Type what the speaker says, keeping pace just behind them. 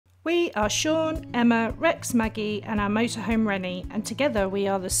We are Shaun, Emma, Rex, Maggie and our motorhome Rennie, and together we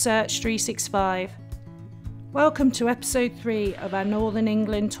are the Search 365. Welcome to episode 3 of our Northern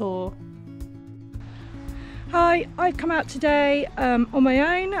England tour. Hi, I've come out today on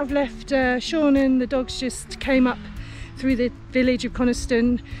my own. I've left Shaun and the dogs just came up through the village of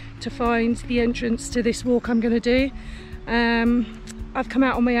Coniston to find the entrance to this walk I'm going to do. I've come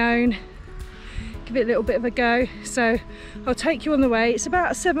out on my own, give it a little bit of a go, so I'll take you on the way. It's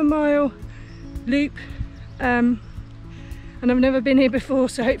about a 7-mile loop and I've never been here before,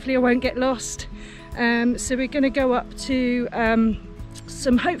 so hopefully I won't get lost. So we're going to go up to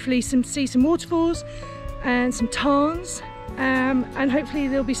hopefully see some waterfalls and some tarns, and hopefully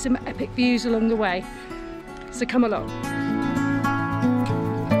there'll be some epic views along the way, so come along.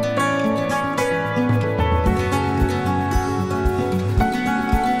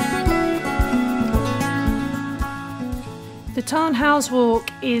 The Tarn House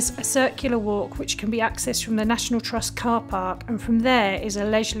Walk is a circular walk which can be accessed from the National Trust car park, and from there is a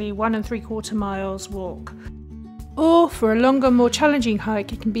leisurely 1 3/4 miles walk. Or for a longer, more challenging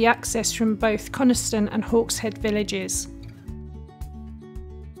hike, it can be accessed from both Coniston and Hawkshead villages.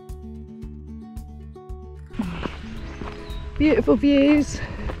 Beautiful views.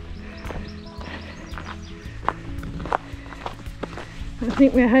 I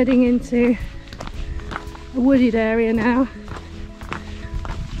think we're heading into a wooded area now.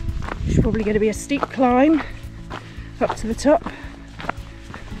 It's probably going to be a steep climb up to the top.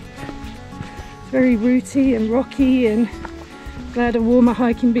 It's very rooty and rocky, and glad I wore my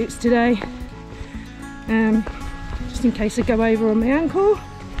hiking boots today, just in case I go over on my ankle.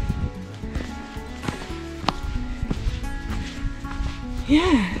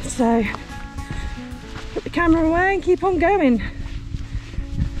 Yeah, so put the camera away and keep on going.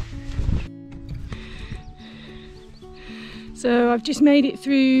 So I've just made it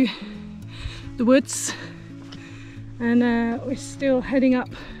through the woods, and we're still heading up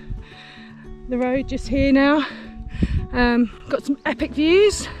the road just here now. Got some epic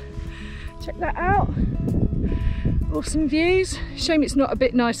views, check that out, awesome views. Shame it's not a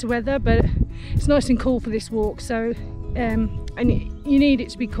bit nicer weather, but it's nice and cool for this walk, so and you need it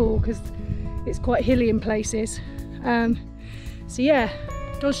to be cool because it's quite hilly in places. So yeah,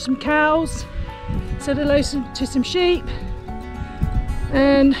 dodged some cows, said hello to some sheep,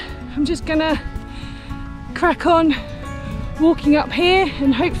 and I'm just gonna crack on walking up here,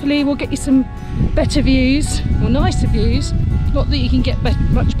 and hopefully we'll get you some better views, or nicer views, not that you can get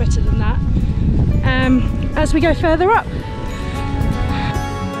much better than that, as we go further up.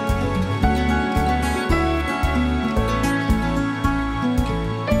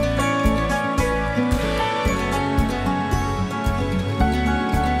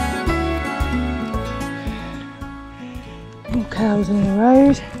 More cows on the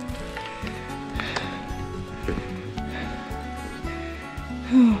road.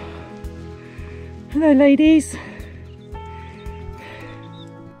 Oh. Hello ladies.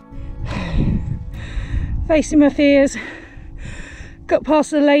 Facing my fears. Got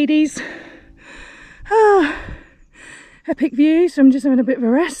past the ladies. Oh, epic view, so I'm just having a bit of a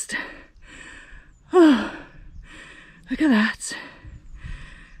rest. Oh, look at that.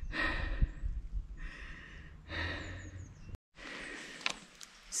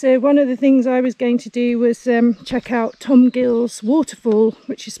 So one of the things I was going to do was check out Gills Waterfall,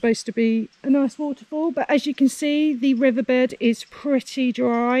 which is supposed to be a nice waterfall, but as you can see the riverbed is pretty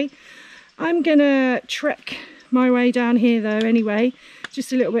dry. I'm gonna trek my way down here though anyway,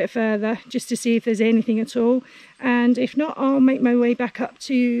 just a little bit further, just to see if there's anything at all, and if not I'll make my way back up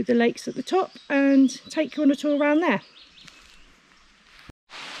to the lakes at the top and take you on a tour around there.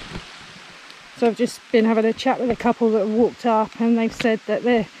 So I've just been having a chat with a couple that have walked up, and they've said that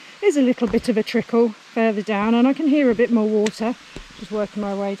there is a little bit of a trickle further down, and I can hear a bit more water. Just working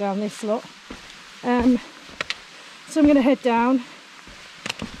my way down this lot. So I'm going to head down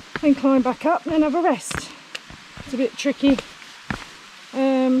and climb back up and then have a rest. It's a bit tricky,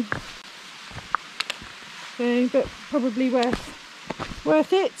 so, but probably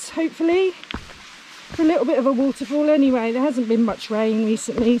worth it, hopefully, for a little bit of a waterfall anyway. There hasn't been much rain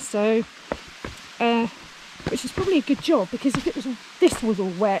recently, so which is probably a good job, because if this was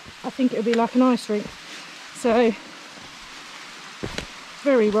all wet, I think it would be like an ice rink. So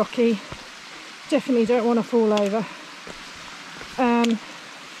very rocky, definitely don't want to fall over.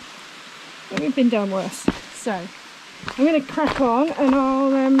 But we've been down worse, so I'm going to crack on and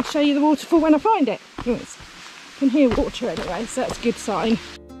I'll show you the waterfall when I find it. You can hear water anyway, so that's a good sign.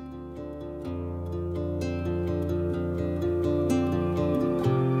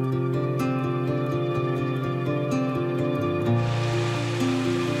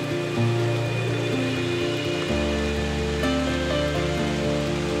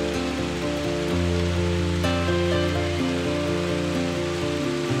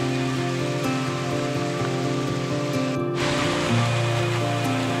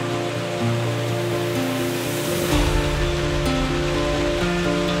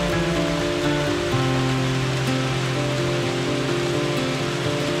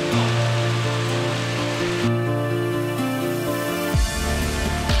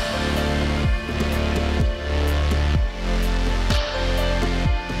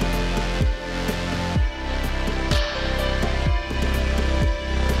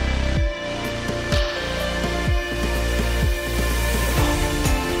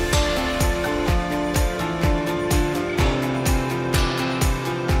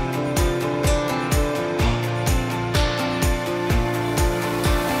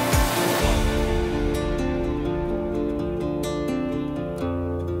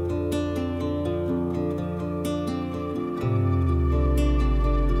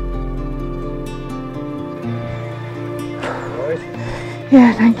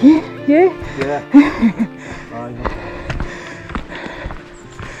 Yeah, thank you. You? Yeah. Fine.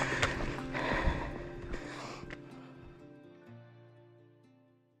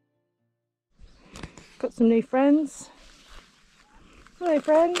 Got some new friends. Hello,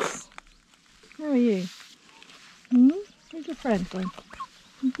 friends. How are you? Where's your friend then?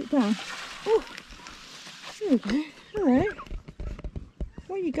 Sit down. Oh, there we go. Hello.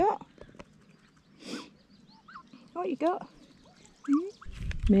 What you got? What you got?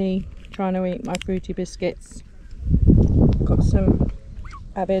 Me trying to eat my fruity biscuits. Got some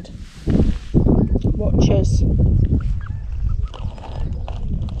avid watchers.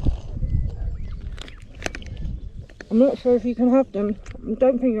 I'm not sure if you can have them. I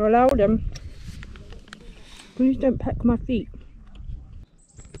don't think you're allowed them. Please don't peck my feet.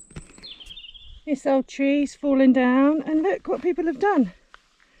 This old tree's fallen down, and look what people have done.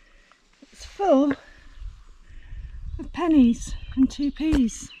 It's full of pennies and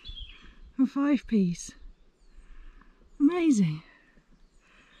 2p's and 5p's. Amazing.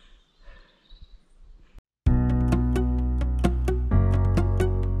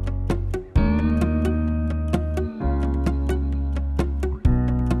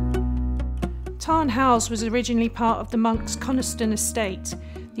 Tarn House was originally part of the monks' Coniston estate.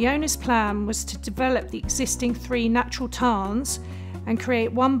 The owner's plan was to develop the existing 3 natural tarns and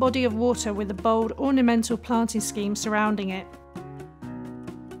create one body of water with a bold ornamental planting scheme surrounding it.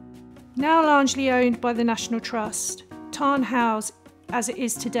 Now largely owned by the National Trust, Tarn House, as it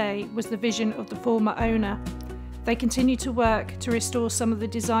is today, was the vision of the former owner. They continue to work to restore some of the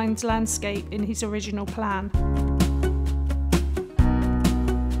design's landscape in his original plan.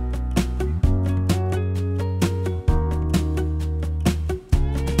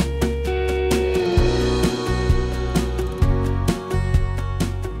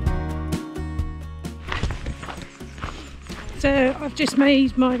 So I've just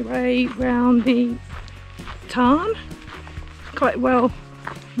made my way round the Tarn. Quite well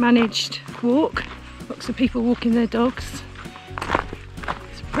managed walk. Lots of people walking their dogs.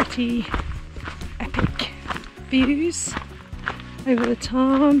 It's pretty epic views over the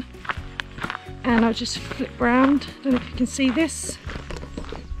Tarn. And I'll just flip round. Don't know if you can see this.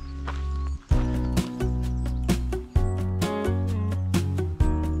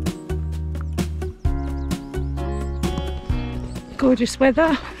 Gorgeous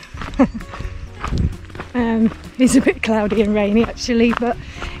weather. It's a bit cloudy and rainy actually, but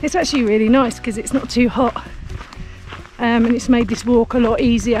it's actually really nice because it's not too hot, and it's made this walk a lot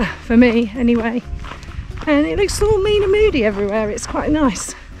easier for me anyway. And it looks all mean and moody everywhere. It's quite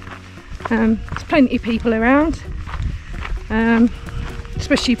nice. There's plenty of people around,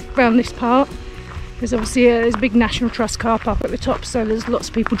 especially around this part. There's obviously there's a big National Trust car park at the top, so there's lots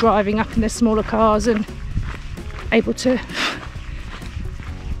of people driving up in their smaller cars and able to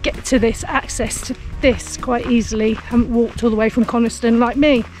get to this, access to this quite easily. Haven't walked all the way from Coniston like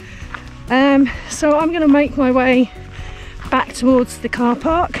me. So I'm going to make my way back towards the car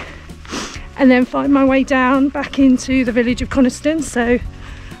park and then find my way down back into the village of Coniston. So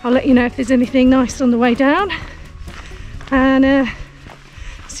I'll let you know if there's anything nice on the way down and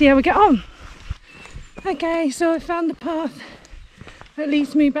see how we get on. Okay, so I found the path that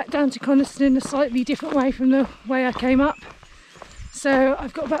leads me back down to Coniston a slightly different way from the way I came up. So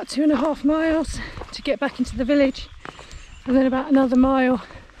I've got about 2.5 miles to get back into the village, and then about another mile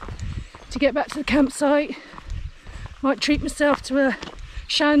to get back to the campsite. Might treat myself to a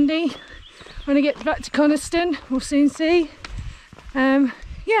shandy when I get back to Coniston. We'll soon see. Yeah,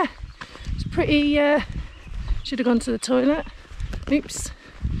 it's pretty. Should have gone to the toilet. Oops.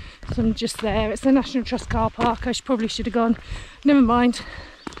 So I'm just there. It's the National Trust car park. I probably should have gone. Never mind.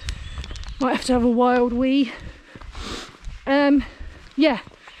 Might have to have a wild wee. Yeah,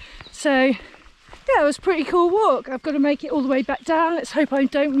 so yeah, it was a pretty cool walk. I've got to make it all the way back down. Let's hope I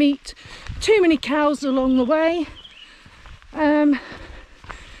don't meet too many cows along the way.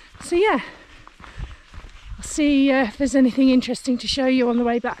 So yeah, I'll see if there's anything interesting to show you on the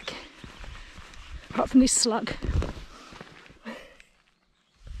way back, apart from this slug.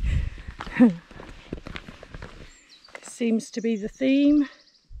 Seems to be the theme.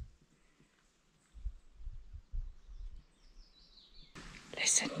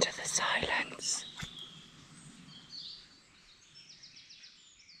 Listen to the silence.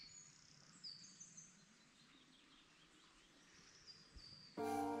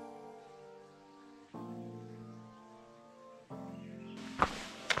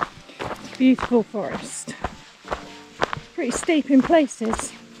 It's a beautiful forest. Pretty steep in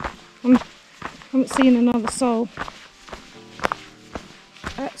places. I haven't seen another soul.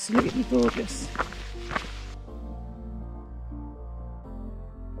 Absolutely gorgeous.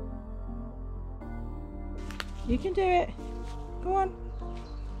 You can do it. Go on.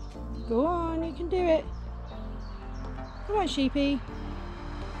 Go on, you can do it. Come on, sheepy.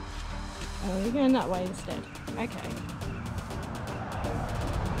 Oh, you're going that way instead. Okay.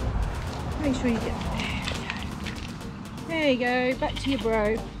 Make sure you get there you go. Back to your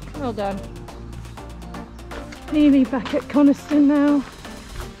bro. Well done. Nearly back at Coniston now.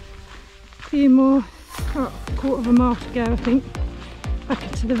 A few more. Oh, a quarter of a mile to go, I think. Back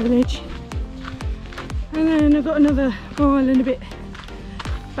into the village. And then I've got another mile and a bit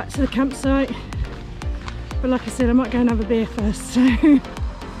back to the campsite. But like I said, I might go and have a beer first. So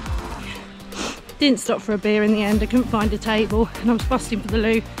didn't stop for a beer in the end. I couldn't find a table and I was busting for the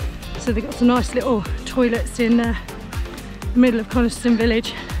loo. So they've got some nice little toilets in the middle of Consiton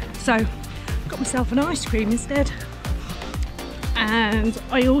Village. So I got myself an ice cream instead. And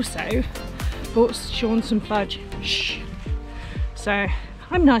I also bought Shaun some fudge. Shh. So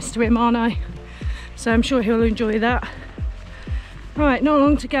I'm nice to him, aren't I? So I'm sure he'll enjoy that. Right, not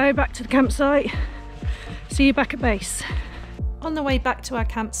long to go back to the campsite. See you back at base. On the way back to our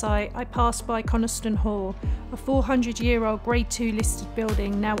campsite, I passed by Coniston Hall, a 400-year-old Grade 2 listed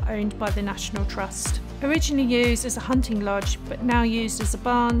building now owned by the National Trust. Originally used as a hunting lodge, but now used as a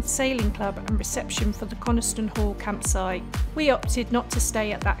barn, sailing club and reception for the Coniston Hall campsite. We opted not to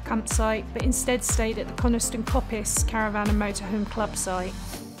stay at that campsite, but instead stayed at the Coniston Coppice Caravan and Motorhome Club site.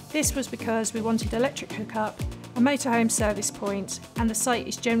 This was because we wanted electric hookup, a motorhome service point, and the site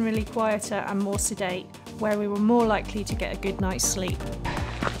is generally quieter and more sedate, where we were more likely to get a good night's sleep.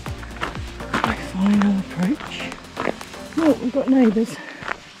 Final approach. Oh, we've got neighbours.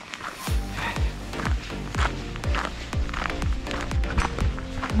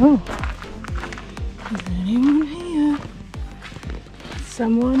 Oh, is anyone here?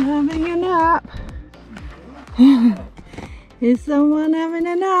 Someone having a nap? Is someone having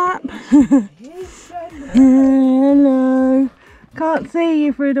a nap? Hello. Can't see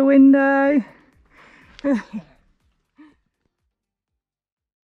you through the window.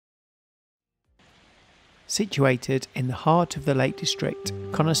 Situated in the heart of the Lake District,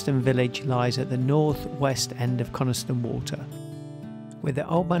 Coniston Village lies at the north-west end of Coniston Water. With the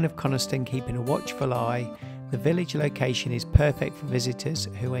old man of Coniston keeping a watchful eye, the village location is perfect for visitors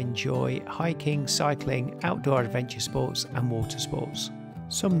who enjoy hiking, cycling, outdoor adventure sports and water sports.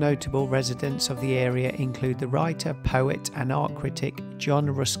 Some notable residents of the area include the writer, poet and art critic John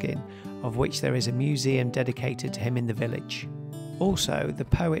Ruskin, of which there is a museum dedicated to him in the village. Also, the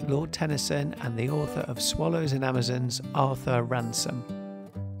poet Lord Tennyson and the author of Swallows and Amazons, Arthur Ransome.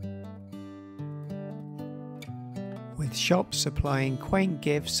 With shops supplying quaint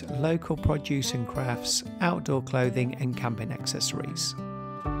gifts, local produce and crafts, outdoor clothing and camping accessories.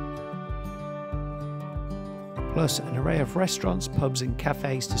 Plus an array of restaurants, pubs and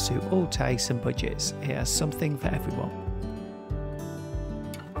cafes to suit all tastes and budgets. It has something for everyone.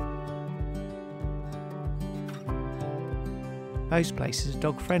 Most places are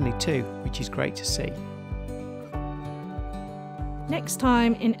dog friendly too, which is great to see. Next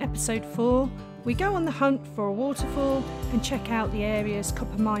time in episode 4, we go on the hunt for a waterfall and check out the area's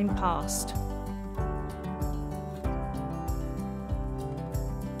copper mine past.